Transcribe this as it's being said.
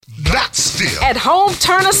them. At home,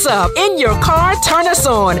 turn us up. In your car, turn us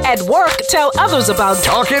on. At work, tell others about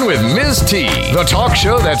Talking with Ms. T, the talk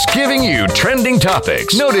show that's giving you trending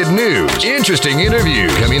topics, noted news, interesting interview,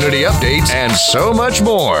 community updates, and so much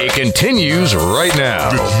more. It continues right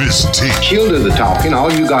now. With Ms. T. She'll do the talking.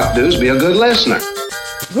 All you got to do is be a good listener.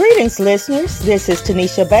 Greetings, listeners. This is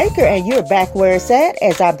Tanisha Baker, and you're back where it's at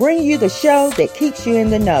as I bring you the show that keeps you in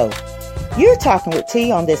the know. You're talking with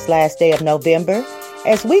T on this last day of November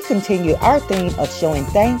as we continue our theme of showing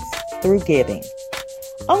thanks through giving.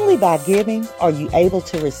 Only by giving are you able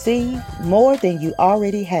to receive more than you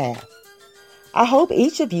already have. I hope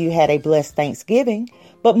each of you had a blessed Thanksgiving,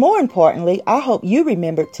 but more importantly, I hope you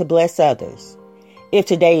remembered to bless others. If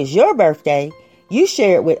today is your birthday, you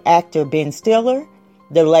share it with actor Ben Stiller,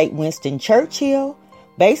 the late Winston Churchill,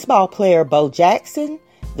 baseball player Bo Jackson,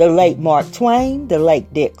 the late Mark Twain, the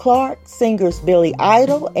late Dick Clark, singers Billy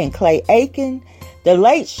Idol and Clay Aiken, the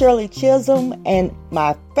late Shirley Chisholm, and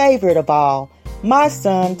my favorite of all, my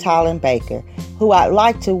son Tylen Baker, who I'd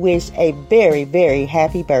like to wish a very, very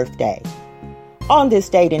happy birthday. On this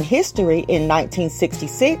date in history, in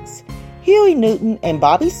 1966, Huey Newton and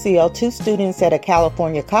Bobby Seale, two students at a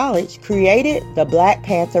California college, created the Black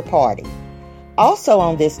Panther Party. Also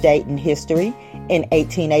on this date in history, in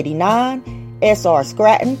 1889, S.R.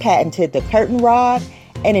 Scranton patented the curtain rod,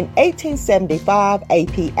 and in 1875,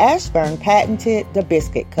 A.P. Ashburn patented the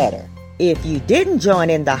biscuit cutter. If you didn't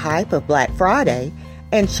join in the hype of Black Friday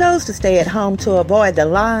and chose to stay at home to avoid the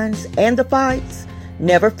lines and the fights,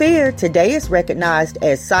 never fear, today is recognized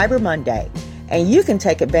as Cyber Monday, and you can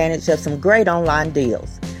take advantage of some great online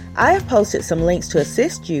deals. I have posted some links to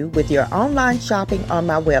assist you with your online shopping on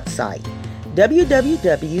my website,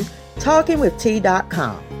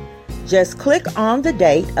 www.talkingwitht.com. Just click on the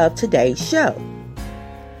date of today's show.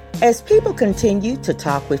 As people continue to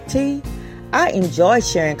talk with T, I enjoy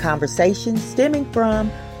sharing conversations stemming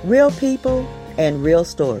from real people and real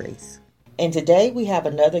stories. And today we have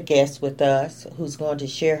another guest with us who's going to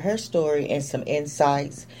share her story and some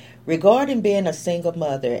insights regarding being a single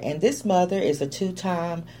mother. And this mother is a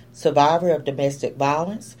two-time survivor of domestic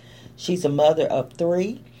violence. She's a mother of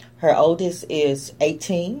three. Her oldest is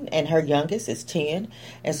 18 and her youngest is 10.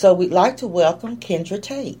 And so we'd like to welcome Kendra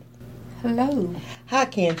Tate. Hello. Hi,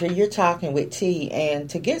 Kendra. You're talking with T. And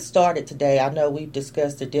to get started today, I know we've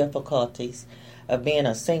discussed the difficulties of being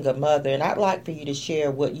a single mother. And I'd like for you to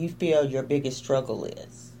share what you feel your biggest struggle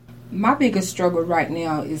is. My biggest struggle right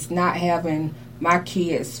now is not having my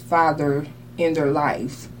kids' father in their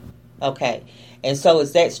lives. Okay. And so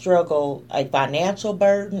is that struggle a financial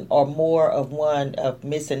burden or more of one of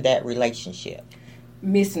missing that relationship?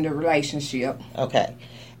 Missing the relationship. Okay.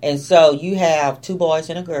 And so you have two boys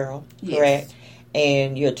and a girl, yes. Correct?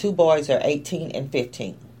 And your two boys are 18 and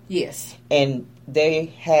 15. Yes. And they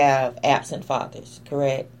have absent fathers,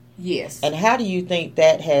 correct? Yes. And how do you think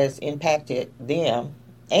that has impacted them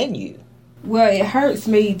and you? Well, it hurts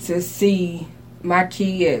me to see my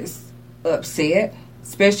kids upset,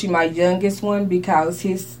 especially my youngest one, because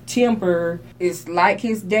his temper is like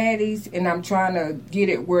his daddy's, and I'm trying to get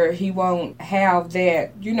it where he won't have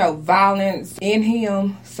that, violence in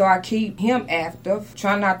him. So I keep him active,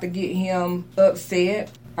 try not to get him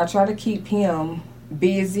upset. I try to keep him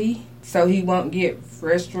busy so he won't get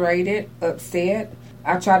frustrated, upset.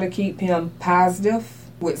 I try to keep him positive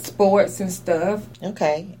with sports and stuff.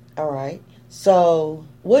 Okay, all right. So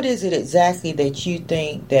what is it exactly that you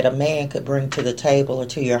think that a man could bring to the table or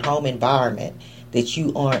to your home environment that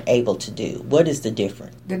you aren't able to do? What is the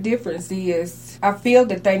difference? The difference is I feel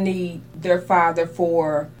that they need their father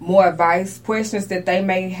for more advice, questions that they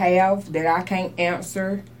may have that I can't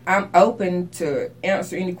answer. I'm open to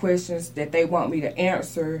answer any questions that they want me to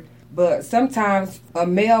answer, but sometimes a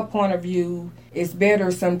male point of view is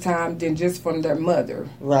better sometimes than just from their mother.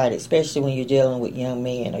 Right, especially when you're dealing with young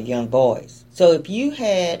men or young boys. So if you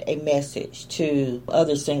had a message to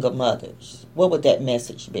other single mothers, what would that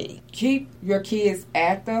message be? Keep your kids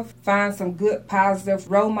active. Find some good, positive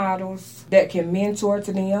role models that can mentor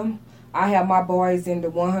to them. I have my boys in the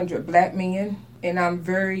 100 Black Men, and I'm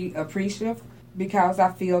very appreciative because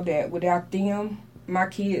I feel that without them, my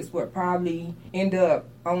kids would probably end up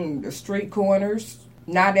on the street corners,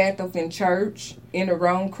 not active in church, in the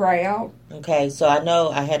wrong crowd. Okay, so I know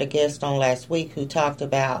I had a guest on last week who talked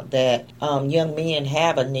about that young men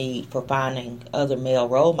have a need for finding other male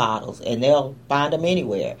role models, and they'll find them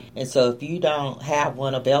anywhere. And so if you don't have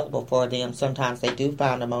one available for them, sometimes they do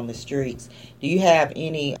find them on the streets. Do you have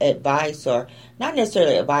any advice, or not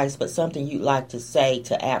necessarily advice, but something you'd like to say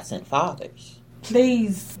to absent fathers?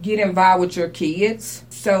 Please get involved with your kids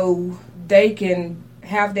so they can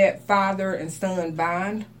have that father and son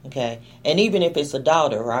bond. Okay. And even if it's a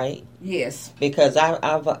daughter, right? Yes. Because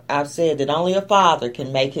I've said that only a father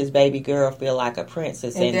can make his baby girl feel like a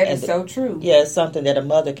princess. And that is so true. Yeah, it's something that a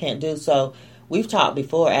mother can't do. So we've talked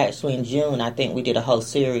before, actually in June, I think we did a whole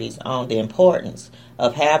series on the importance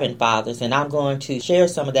of having fathers. And I'm going to share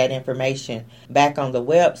some of that information back on the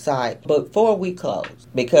website before we close.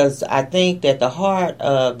 Because I think that the heart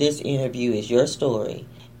of this interview is your story.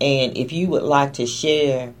 And if you would like to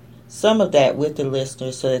share some of that with the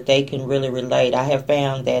listeners so that they can really relate, I have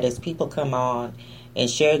found that as people come on and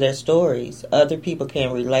share their stories, other people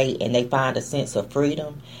can relate and they find a sense of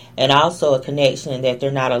freedom and also a connection that they're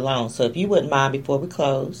not alone. So if you wouldn't mind, before we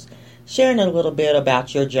close, sharing a little bit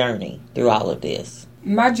about your journey through all of this.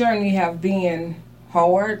 My journey have been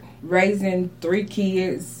hard, raising 3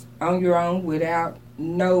 kids on your own without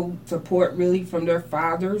no support really from their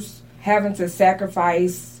fathers. Having to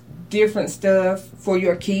sacrifice different stuff for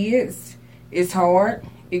your kids is hard.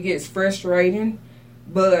 It gets frustrating.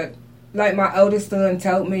 But like my oldest son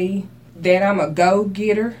told me that I'm a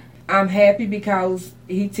go-getter. I'm happy because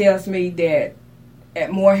he tells me that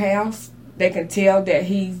at Morehouse, they can tell that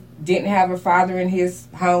he didn't have a father in his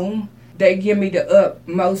home. They give me the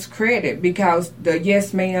utmost credit because the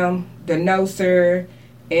yes ma'am, the no sir,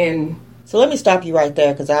 and... So let me stop you right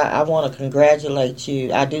there because I want to congratulate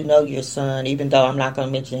you. I do know your son, even though I'm not going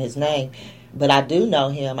to mention his name. But I do know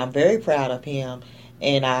him. I'm very proud of him.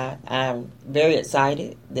 And I'm very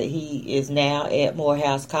excited that he is now at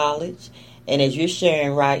Morehouse College. And as you're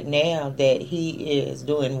sharing right now that he is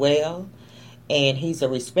doing well and he's a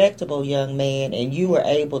respectable young man and you were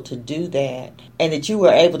able to do that. And that you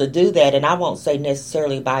were able to do that, and I won't say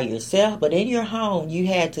necessarily by yourself, but in your home you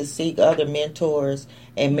had to seek other mentors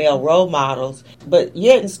and male role models. But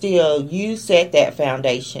yet and still you set that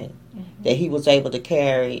foundation that he was able to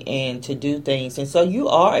carry and to do things. And so you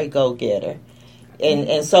are a go-getter.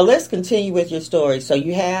 And so let's continue with your story. So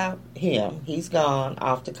you have him. He's gone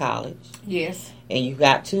off to college. Yes. And you've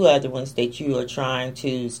got 2 other ones that you are trying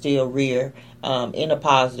to still rear in a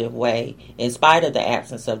positive way in spite of the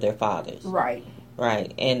absence of their fathers. Right.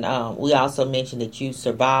 Right. And we also mentioned that you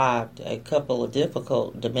survived a couple of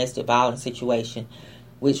difficult domestic violence situations,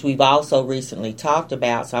 which we've also recently talked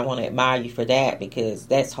about. So I want to admire you for that because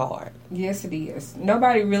that's hard. Yes, it is.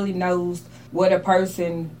 Nobody really knows what a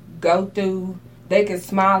person go through. They can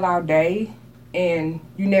smile all day, and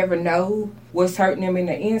you never know what's hurting them in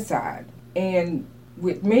the inside. And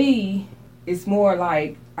with me, it's more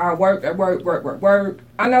like I work.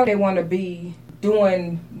 I know they want to be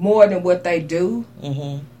doing more than what they do,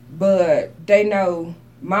 but they know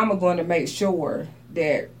Mama going to make sure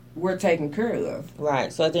that we're taken care of.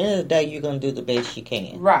 Right. So at the end of the day, you're going to do the best you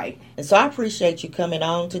can. Right. And so I appreciate you coming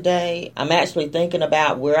on today. I'm actually thinking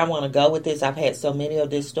about where I want to go with this. I've had so many of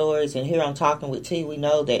these stories, and here on Talking with T, we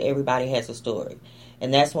know that everybody has a story.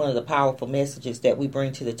 And that's one of the powerful messages that we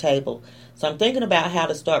bring to the table. So I'm thinking about how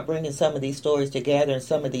to start bringing some of these stories together and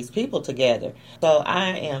some of these people together. So I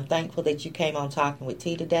am thankful that you came on Talking with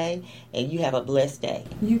T today, and you have a blessed day.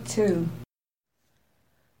 You too.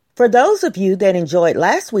 For those of you that enjoyed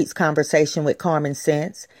last week's conversation with Carmen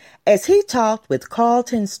Sense, as he talked with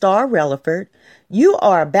Carlton Starr Relaford, you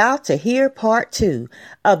are about to hear part 2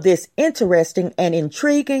 of this interesting and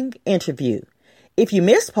intriguing interview. If you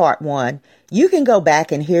missed part 1, you can go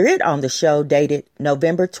back and hear it on the show dated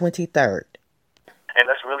November 23rd. And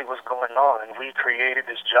that's really what's going on. And we created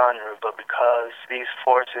this genre, but because these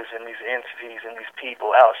forces and these entities and these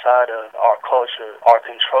people outside of our culture are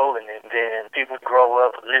controlling it, then people grow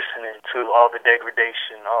up listening to all the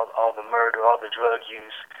degradation, all the murder, all the drug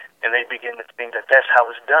use, and they begin to think that that's how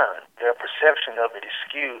it's done. Their perception of it is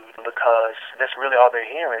skewed because that's really all they're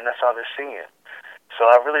hearing, that's all they're seeing. So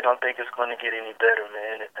I really don't think it's going to get any better,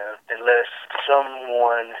 man, unless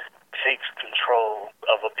someone takes control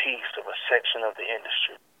of a piece of a section of the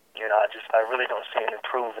industry. You know, I really don't see it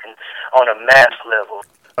improving on a mass level.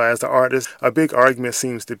 As the artist, a big argument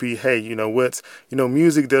seems to be, hey,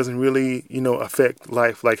 music doesn't really, affect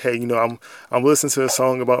life. Like, hey, I'm listening to a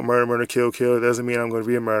song about murder, kill. It doesn't mean I'm going to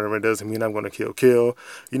be a murderer. It doesn't mean I'm going to kill.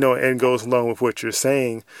 And goes along with what you're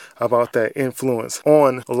saying about that influence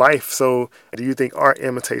on life. So do you think art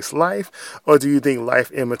imitates life, or do you think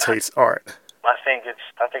life imitates art? I think it's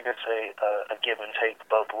a give and take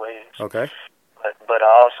both ways. Okay. But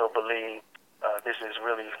I also believe this is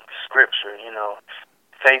really scripture.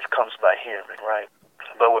 Faith comes by hearing, right?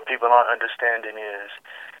 But what people aren't understanding is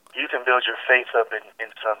you can build your faith up in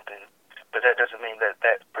something, but that doesn't mean that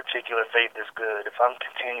that particular faith is good. If I'm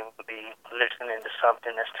continually listening to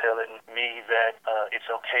something that's telling me that it's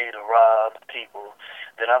okay to rob people,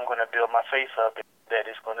 then I'm going to build my faith up. that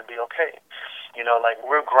it's going to be okay. You know, like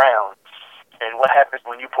we're ground. And what happens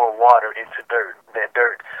when you pour water into dirt? That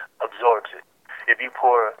dirt absorbs it. If you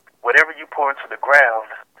pour, whatever you pour into the ground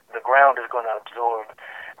is going to absorb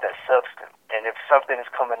that substance. And if something is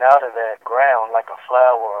coming out of that ground, like a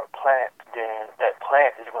flower or a plant, then that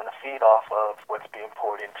plant is going to feed off of what's being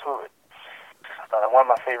poured into it. One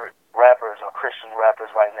of my favorite rappers, or Christian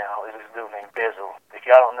rappers right now, is this dude named Bizzle. If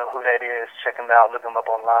y'all don't know who that is, check him out, look him up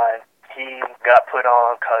online. He got put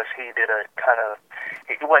on because he did a kind of,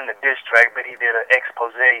 it wasn't a diss track, but he did an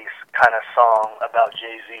expose kind of song about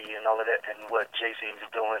Jay-Z and all of that and what Jay-Z is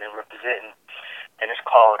doing and representing. And it's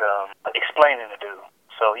called Explaining the Dude.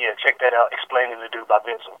 So yeah, check that out, Explaining the Dude by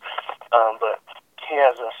Bizzle. But he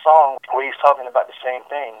has a song where he's talking about the same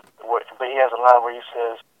thing, but he has a line where he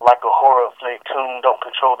says, like a horror flick, tune don't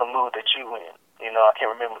control the mood that you in. You know, I can't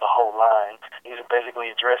remember the whole line. He's basically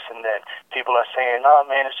addressing that people are saying, oh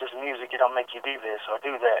man, it's just music, it don't make you do this or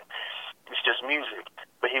do that. It's just music.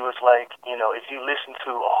 But he was like, you know, if you listen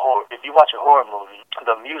to if you watch a horror movie,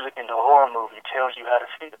 the music in the horror movie tells you how to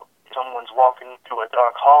feel. Someone's walking through a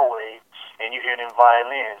dark hallway and you hear them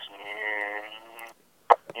violins.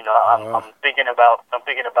 You know, I'm thinking about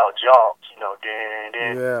Jaws, you know,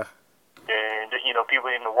 Yeah. And, you know, people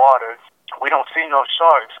in the water, we don't see no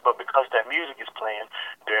sharks, but because that music is playing,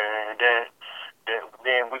 then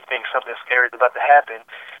we think something scary is about to happen.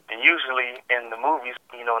 And usually in the movies,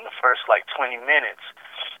 you know, in the first like 20 minutes,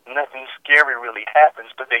 nothing scary really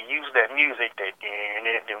happens, but they use that music,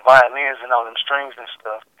 the violins and all them strings and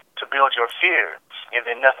stuff to build your fear, and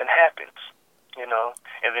then nothing happens, you know.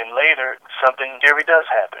 And then later, something scary does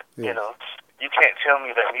happen, you know. You can't tell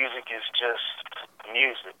me that music is just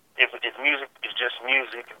music. If music is just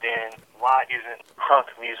music, then why isn't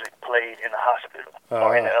crunk music played in the hospital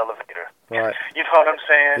or in the elevator? Right. You know what I'm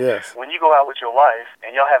saying? Yes. When you go out with your wife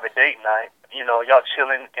and y'all have a date night, you know, y'all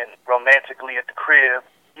chilling and romantically at the crib,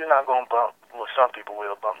 you're not going to bump. Well, some people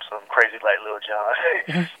will bump some crazy like Lil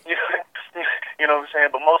Jon. You know what I'm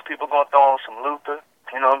saying? But most people going to throw on some Luther.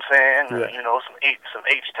 You know what I'm saying? Yeah. You know, some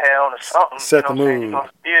H-Town or something. Set you know the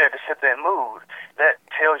mood. Yeah, to set that mood. That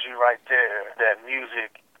tells you right there that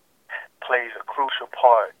music plays a crucial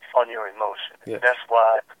part on your emotion. Yes. That's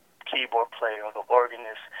why keyboard player or the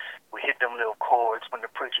organist will hit them little chords when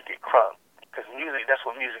the preacher get crunk. Because music, that's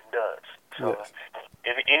what music does. So yes.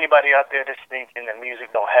 If anybody out there that's thinking that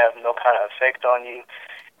music don't have no kind of effect on you,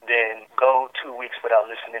 then go 2 weeks without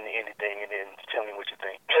listening to anything and then tell me what you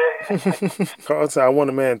think. Carlton, I want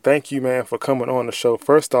to, thank you, for coming on the show.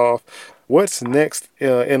 First off, what's next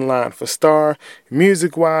in line for Star,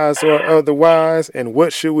 music-wise or otherwise, and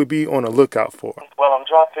what should we be on the lookout for? Well, I'm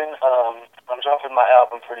dropping my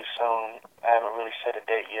album pretty soon. I haven't really set a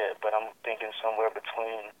date yet, but I'm thinking somewhere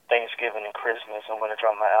between Thanksgiving and Christmas. I'm going to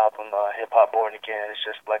drop my album, Hip Hop Born Again. It's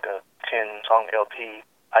just like a 10-song LP.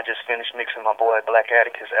 I just finished mixing my boy Black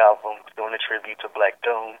Atticus' album, doing a tribute to Black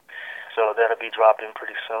Doom. So that'll be dropping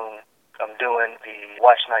pretty soon. I'm doing the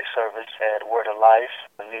Watch Night service at Word of Life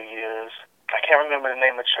on New Year's. I can't remember the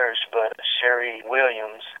name of church, but Sherry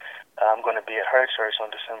Williams, I'm going to be at her church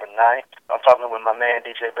on December 9th. I'm talking with my man,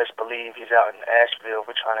 DJ Best Believe. He's out in Asheville.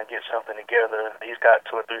 We're trying to get something together. He's got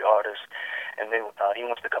 2 or 3 artists, and he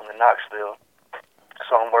wants to come to Knoxville.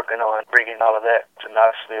 So I'm working on bringing all of that to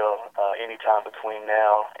Knoxville anytime between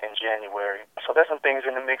now and January. So there's some things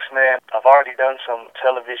in the mix, man. I've already done some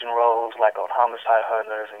television roles, like on Homicide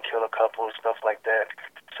Hunters and Killer Couples, stuff like that.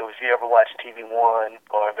 So if you ever watch TV One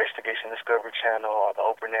or Investigation Discovery Channel or the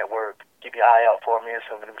Oprah Network, keep your eye out for me in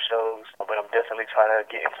some of them shows. But I'm definitely trying to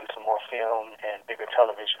get into some more film and bigger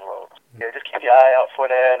television roles. Yeah, just keep your eye out for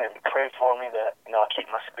that and pray for me that, you know, I keep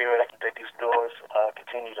my spirit. I can let these doors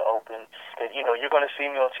continue to open. That, you know, you're going to see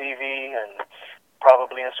me on TV and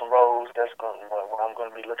probably in some roles where I'm going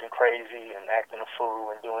to be looking crazy and acting a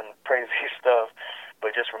fool and doing crazy stuff.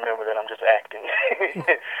 But just remember that I'm just acting.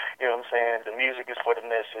 You know what I'm saying? The music is for the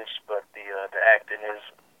message, but the acting is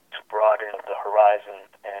to broaden the horizon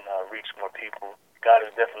and reach more people. God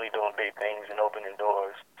is definitely doing big things and opening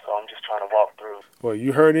doors. So I'm just trying to walk through. Well,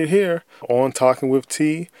 you heard it here on Talking with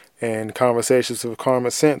T and Conversations with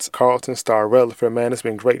Common Sense. Carlton Star Relaford, man, it's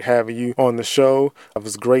been great having you on the show. It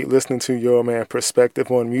was great listening to your,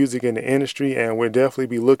 perspective on music in the industry, and we'll definitely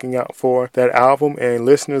be looking out for that album. And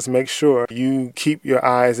listeners, make sure you keep your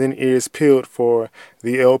eyes and ears peeled for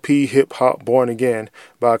the LP Hip Hop Born Again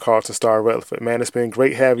by Carlton Star Relaford. Man, it's been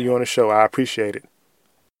great having you on the show. I appreciate it.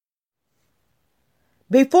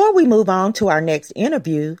 Before we move on to our next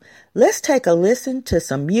interview, let's take a listen to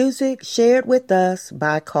some music shared with us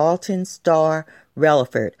by Carlton Star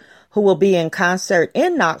Relaford, who will be in concert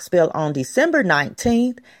in Knoxville on December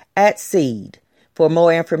 19th at Seed. For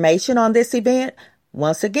more information on this event,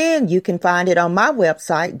 once again, you can find it on my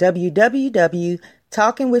website,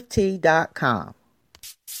 www.talkingwitht.com.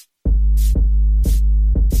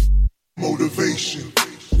 Motivation.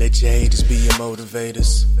 Let your haters be your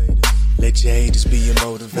motivators. Let your haters be your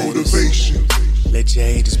motivators. Motivation. Let your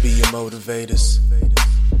haters be your motivators.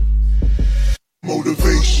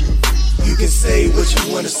 Motivation. You can say what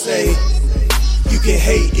you want to say. You can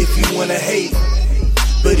hate if you want to hate.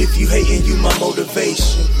 But if you hating, you my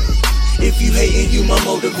motivation. If you hating, you my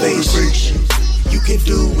motivation. You can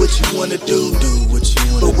do what you want to do.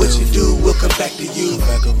 But what you do will come back to you.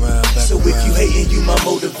 So if you hating, you my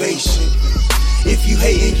motivation. If you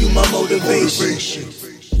hating, you my motivation.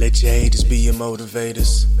 Let your haters be your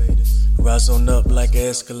motivators. Rise on up like an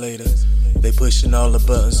escalator. They pushing all the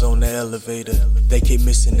buttons on the elevator. They keep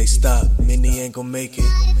missing, they stop. Many ain't gon' make it.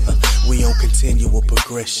 We on continual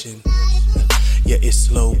progression. Yeah, it's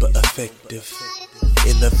slow but effective.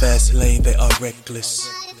 In the fast lane, they are reckless.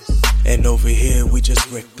 And over here, we just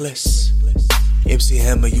reckless. MC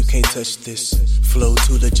Hammer, you can't touch this. Flow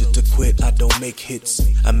too legit to quit, I don't make hits.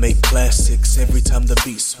 I make classics every time the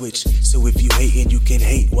beat switch. So if you hating, you can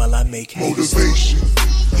hate while I make hits. Motivation.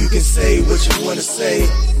 You can say what you wanna say.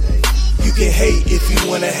 You can hate if you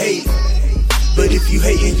wanna hate. But if you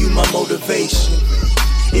hating, you my motivation.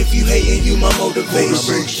 If you hating, you my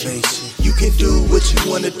motivation. You can do what you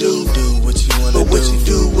wanna do. But what you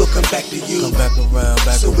do will come back to you.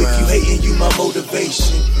 So if you hating, you my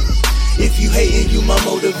motivation. If you hating, you my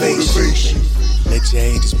motivation. Let your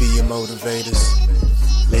haters be your motivators.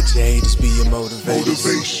 Let your haters be your motivators.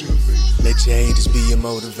 Let your haters be your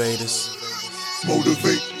motivators.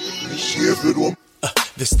 Motivate.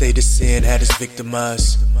 The state of sin had us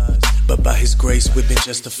victimized. But by his grace we've been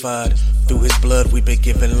justified. Through his blood we've been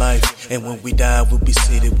given life. And when we die we'll be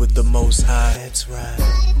seated with the Most High. That's right.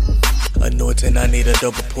 Anointing, I need a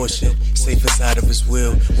double portion. Safe inside of his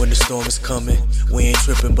will when the storm is coming. We ain't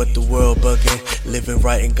tripping but the world bugging. Living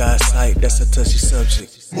right in God's sight, that's a touchy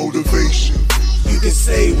subject. Motivation. You can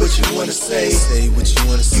say what you wanna say. Say what you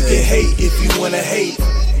wanna say. You can hate if you wanna hate.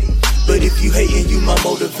 But if you hating, you my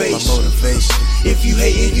motivation. If you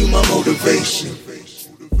hating, you my motivation.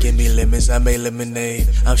 Give me lemons, I make lemonade.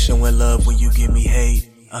 I'm showing love when you give me hate.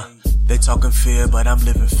 They talking fear, but I'm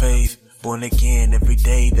living faith. Born again every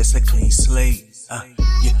day, that's a clean slate.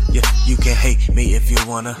 You can hate me if you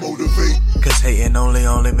wanna. Cause hating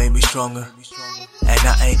only made me stronger. And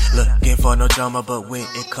I ain't looking for no drama, but when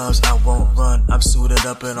it comes, I won't run. I'm suited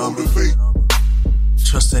up in armor.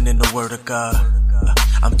 Trusting in the word of God.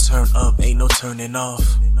 I'm turned up, ain't no turning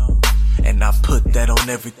off. And I put that on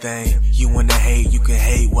everything. You wanna hate, you can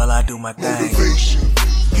hate while I do my thing.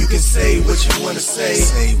 You can say what you wanna say.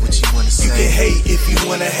 Say what you wanna say. You can hate if you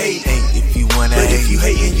wanna hate. Hate if you wanna hate. But if you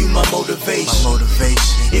hating, you my motivation. My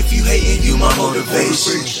motivation. If you hating, you my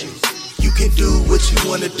motivation. You can do what you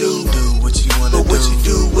wanna do. Do what you wanna do. But what you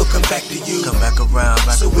do will come back to you. Come back around,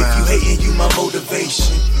 So if you hating, you my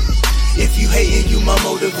motivation. If you hating, you my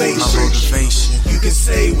motivation. My motivation. You can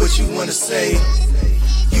say what you wanna say.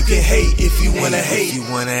 You can hate if you wanna hate.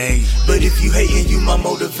 But if you hating, you my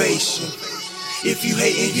motivation. If you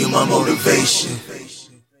hating, you my motivation.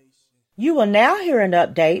 You will now hear an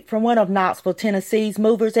update from one of Knoxville, Tennessee's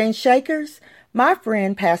movers and shakers, my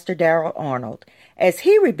friend Pastor Darrell Arnold, as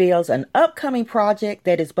he reveals an upcoming project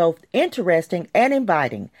that is both interesting and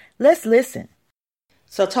inviting. Let's listen.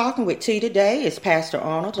 So talking with T today is Pastor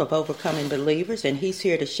Arnold of Overcoming Believers, and he's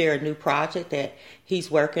here to share a new project that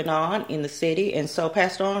he's working on in the city. And so,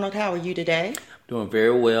 Pastor Arnold, how are you today? Doing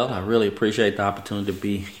very well. I really appreciate the opportunity to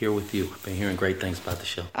be here with you. I've been hearing great things about the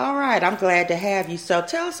show. All right, I'm glad to have you. So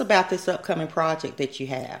tell us about this upcoming project that you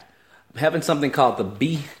have. I'm having something called the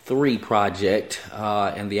B3 Project,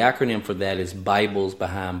 and the acronym for that is Bibles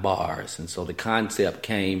Behind Bars. And so the concept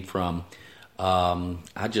came from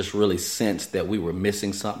I just really sensed that we were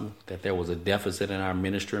missing something, that there was a deficit in our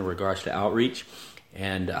ministry in regards to outreach.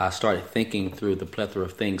 And I started thinking through the plethora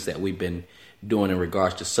of things that we've been doing in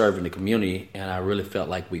regards to serving the community, and I really felt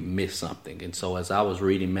like we missed something. And so as I was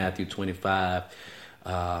reading Matthew 25,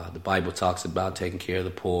 the Bible talks about taking care of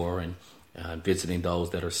the poor and visiting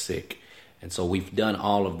those that are sick. And so we've done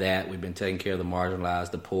all of that. We've been taking care of the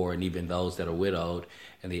marginalized, the poor, and even those that are widowed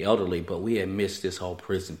and the elderly, but we had missed this whole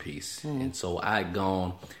prison piece. And so I had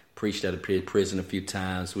gone, preached at a prison a few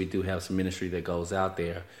times. We do have some ministry that goes out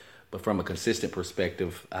there. But from a consistent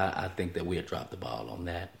perspective, I think that we had dropped the ball on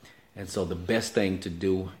that. And so the best thing to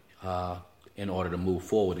do in order to move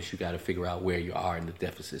forward is you got to figure out where you are in the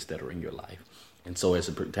deficits that are in your life. And so as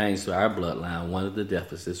it pertains to our bloodline, one of the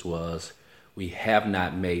deficits was we have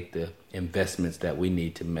not made the investments that we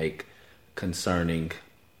need to make concerning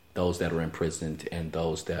those that are imprisoned and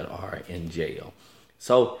those that are in jail.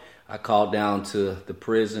 So I called down to the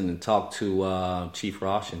prison and talked to Chief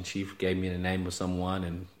Ross, and Chief gave me the name of someone,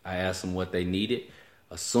 and I asked them what they needed,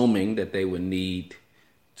 assuming that they would need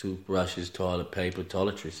toothbrushes, toilet paper,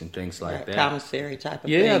 toiletries, and things like that. Commissary type of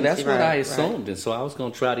thing. Yeah, that's what I assumed. And so I was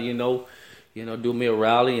going to try to, do me a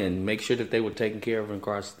rally and make sure that they were taken care of in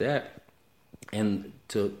regards to that. And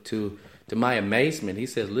to my amazement, he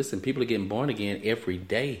says, listen, people are getting born again every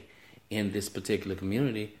day in this particular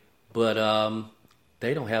community, but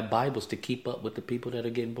they don't have Bibles to keep up with the people that are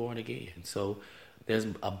getting born again. So there's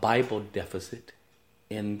a Bible deficit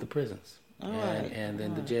in the prisons and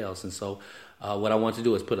in the jails. And so what I want to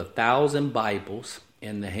do is put 1,000 Bibles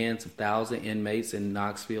in the hands of 1,000 inmates in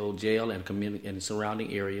Knoxville jail and community and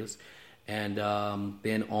surrounding areas. And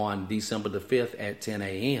then on December the 5th at 10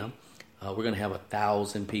 a.m., we're going to have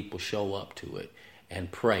 1,000 people show up to it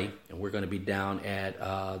and pray. And we're going to be down at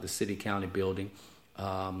the City County building.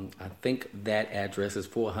 I think that address is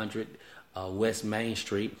 400 West Main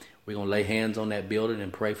Street. We're going to lay hands on that building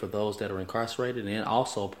and pray for those that are incarcerated, and then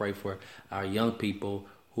also pray for our young people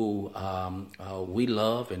who we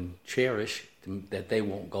love and cherish, that they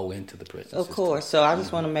won't go into the prison system. Of course. So I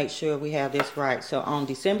just want to make sure we have this right. So on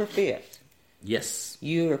December 5th, yes,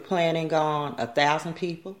 you are planning on 1,000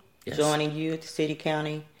 people joining you at the City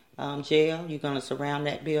County jail. You're going to surround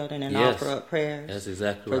that building and offer up prayers. That's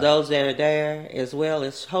exactly for those that are there, as well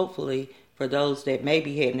as hopefully for those that may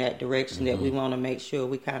be heading that direction, that we want to make sure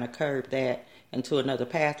we kind of curb that into another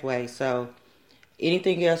pathway. So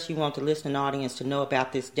anything else you want the listening audience to know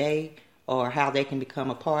about this day or how they can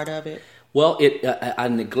become a part of it? Well, I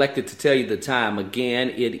neglected to tell you the time.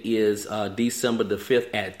 Again, it is December the 5th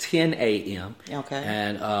at 10 a.m. Okay.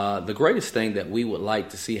 And the greatest thing that we would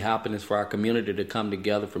like to see happen is for our community to come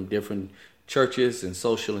together from different churches and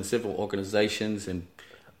social and civil organizations and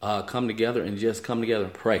come together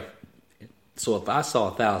and pray. So if I saw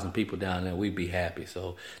 1,000 people down there, we'd be happy.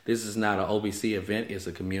 So this is not an OBC event. It's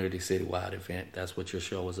a community citywide event. That's what your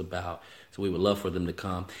show is about. So we would love for them to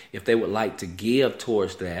come. If they would like to give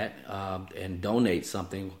towards that and donate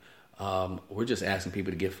something, we're just asking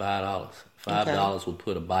people to give $5. $5 will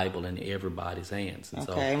put a Bible in everybody's hands. And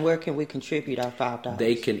and where can we contribute our $5?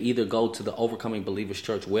 They can either go to the Overcoming Believers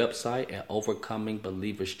Church website at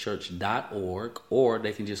overcomingbelieverschurch.org, or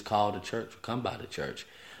they can just call the church or come by the church.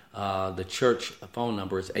 The church phone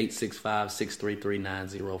number is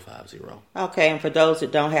 865-633-9050. Okay, and for those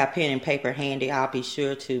that don't have pen and paper handy, I'll be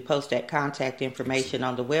sure to post that contact information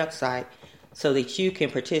on the website so that you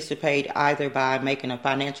can participate either by making a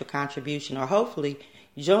financial contribution or hopefully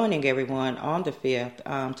joining everyone on the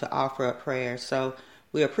 5th to offer up prayers. So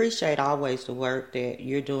we appreciate always the work that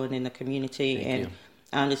you're doing in the community. Thank you.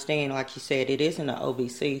 I understand, like you said, it isn't an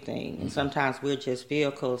OBC thing. And sometimes we're just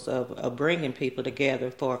vehicles of bringing people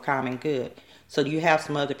together for a common good. So do you have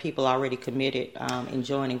some other people already committed in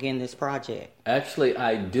joining in this project? Actually,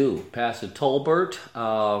 I do. Pastor Tolbert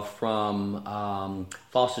from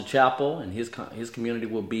Foster Chapel and his community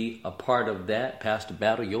will be a part of that. Pastor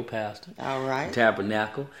Battle, your pastor, all right,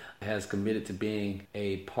 Tabernacle, has committed to being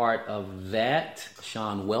a part of that.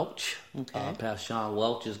 Sean Welch, Pastor Sean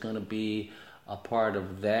Welch is going to be a part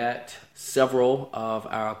of that. Several of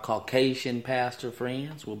our Caucasian pastor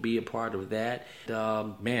friends will be a part of that.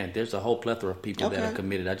 There's a whole plethora of people that are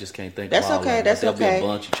committed. I just can't think of all of them. There'll be a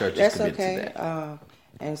bunch of churches committed to that.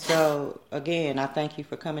 And so, again, I thank you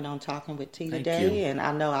for coming on Talking with T today, and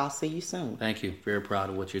I know I'll see you soon. Thank you. Very proud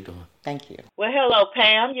of what you're doing. Thank you. Well, hello,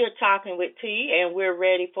 Pam. You're Talking with T, and we're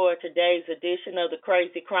ready for today's edition of the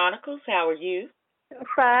Crazy Chronicles. How are you?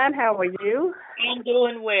 Fine. How are you? I'm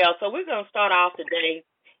doing well. So we're going to start off today,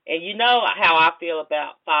 and you know how I feel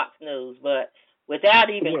about Fox News, but without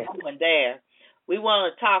even going there, we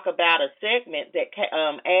want to talk about a segment that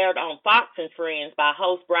aired on Fox and Friends by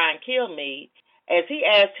host Brian Kilmeade, as he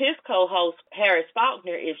asked his co-host Harris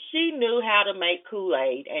Faulkner if she knew how to make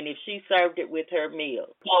Kool-Aid and if she served it with her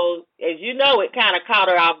meals. So, as you know, it kind of caught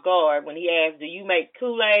her off guard when he asked, do you make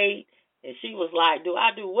Kool-Aid? And she was like, do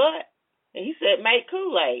I do what? And he said, make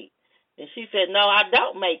Kool-Aid. And she said, no, I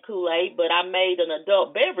don't make Kool-Aid, but I made an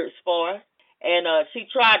adult beverage for her. And she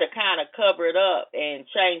tried to kind of cover it up and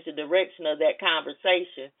change the direction of that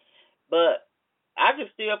conversation. But I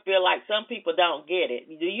just still feel like some people don't get it.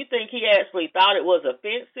 Do you think he actually thought it was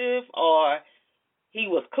offensive or he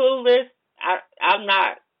was clueless? I'm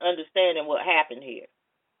not understanding what happened here.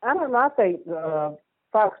 I don't know. I think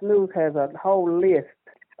Fox News has a whole list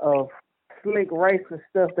of slick racist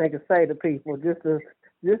stuff they can say to people just to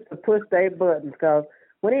push their buttons. Because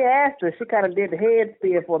when he asked her, she kind of did the head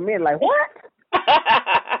spin for a minute, like, what?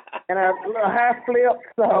 and a little high flip.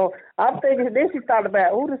 So I'm thinking, then she thought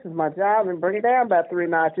about, oh, this is my job, and bring it down about 3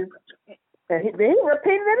 notches. And then he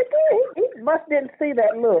repeated it again. He must didn't see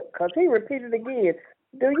that look, because he repeated it again.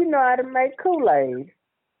 Do you know how to make Kool-Aid?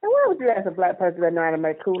 And why would you ask a black person that knows how to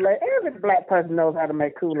make Kool-Aid? Every black person knows how to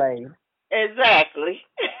make Kool-Aid. Exactly.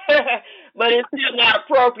 But it's still not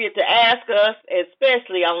appropriate to ask us,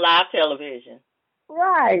 especially on live television.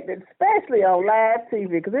 Right, especially on live TV,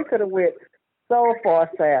 because it could have went so far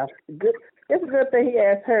south. Good. It's a good thing he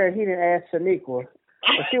asked her and he didn't ask Shaniqua.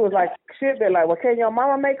 But she'd be like, well, can your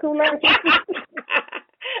mama make Kool-Aid?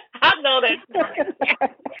 I know that.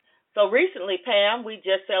 So recently, Pam, we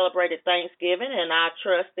just celebrated Thanksgiving, and I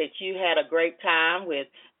trust that you had a great time with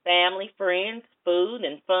family, friends, food,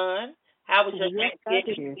 and fun. How was your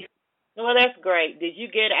Thanksgiving? Well, that's great. Did you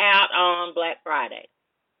get out on Black Friday?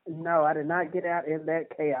 No, I did not get out in that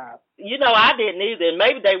chaos. You know, I didn't either.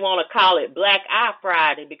 Maybe they want to call it Black Eye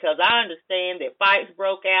Friday, because I understand that fights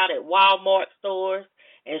broke out at Walmart stores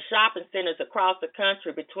and shopping centers across the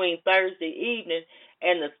country between Thursday evening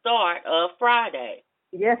and the start of Friday.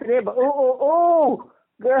 Yes, it is. But girl,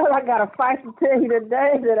 I got a fight to tell you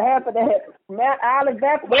today that happened at Mount Olive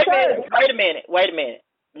Baptist Church. Wait a minute.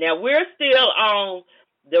 Now, we're still on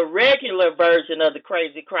the regular version of the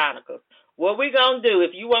Crazy Chronicles. What we're going to do,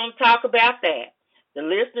 if you want to talk about that, the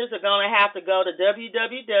listeners are going to have to go to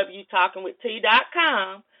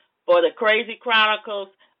www.talkingwitht.com for the Crazy Chronicles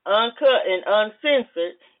Uncut and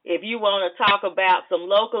Uncensored if you want to talk about some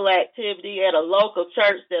local activity at a local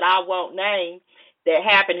church that I won't name that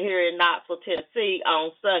happened here in Knoxville, Tennessee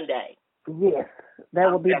on Sunday. Yes,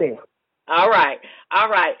 that will be there. All right.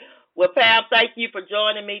 Well, Pam, thank you for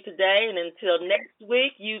joining me today. And until next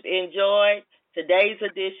week, you've enjoyed today's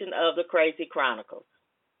edition of the Crazy Chronicles.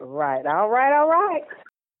 Right. All right.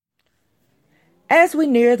 As we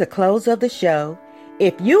near the close of the show,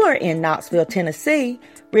 if you are in Knoxville, Tennessee,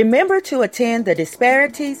 remember to attend the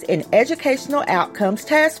Disparities in Educational Outcomes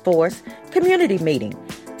Task Force community meeting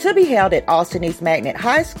to be held at Austin East Magnet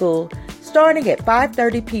High School starting at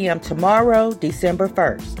 5:30 p.m. tomorrow, December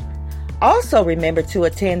 1st. Also remember to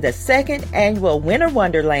attend the second annual Winter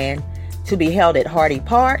Wonderland to be held at Hardy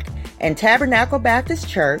Park and Tabernacle Baptist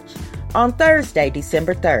Church on Thursday,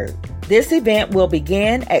 December 3rd. This event will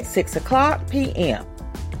begin at 6:00 p.m.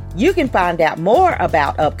 You can find out more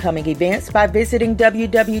about upcoming events by visiting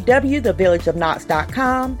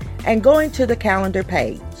www.thevillageofknox.com and going to the calendar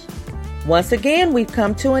page. Once again, we've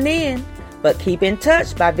come to an end, but keep in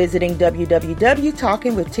touch by visiting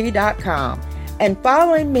www.talkingwitht.com and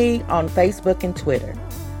following me on Facebook and Twitter.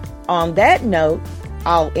 On that note,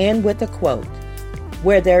 I'll end with a quote.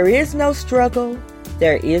 Where there is no struggle,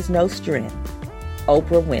 there is no strength.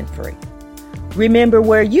 Oprah Winfrey. Remember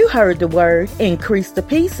where you heard the word, increase the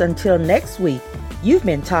peace. Until next week, you've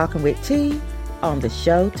been talking with T on the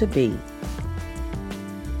show to be.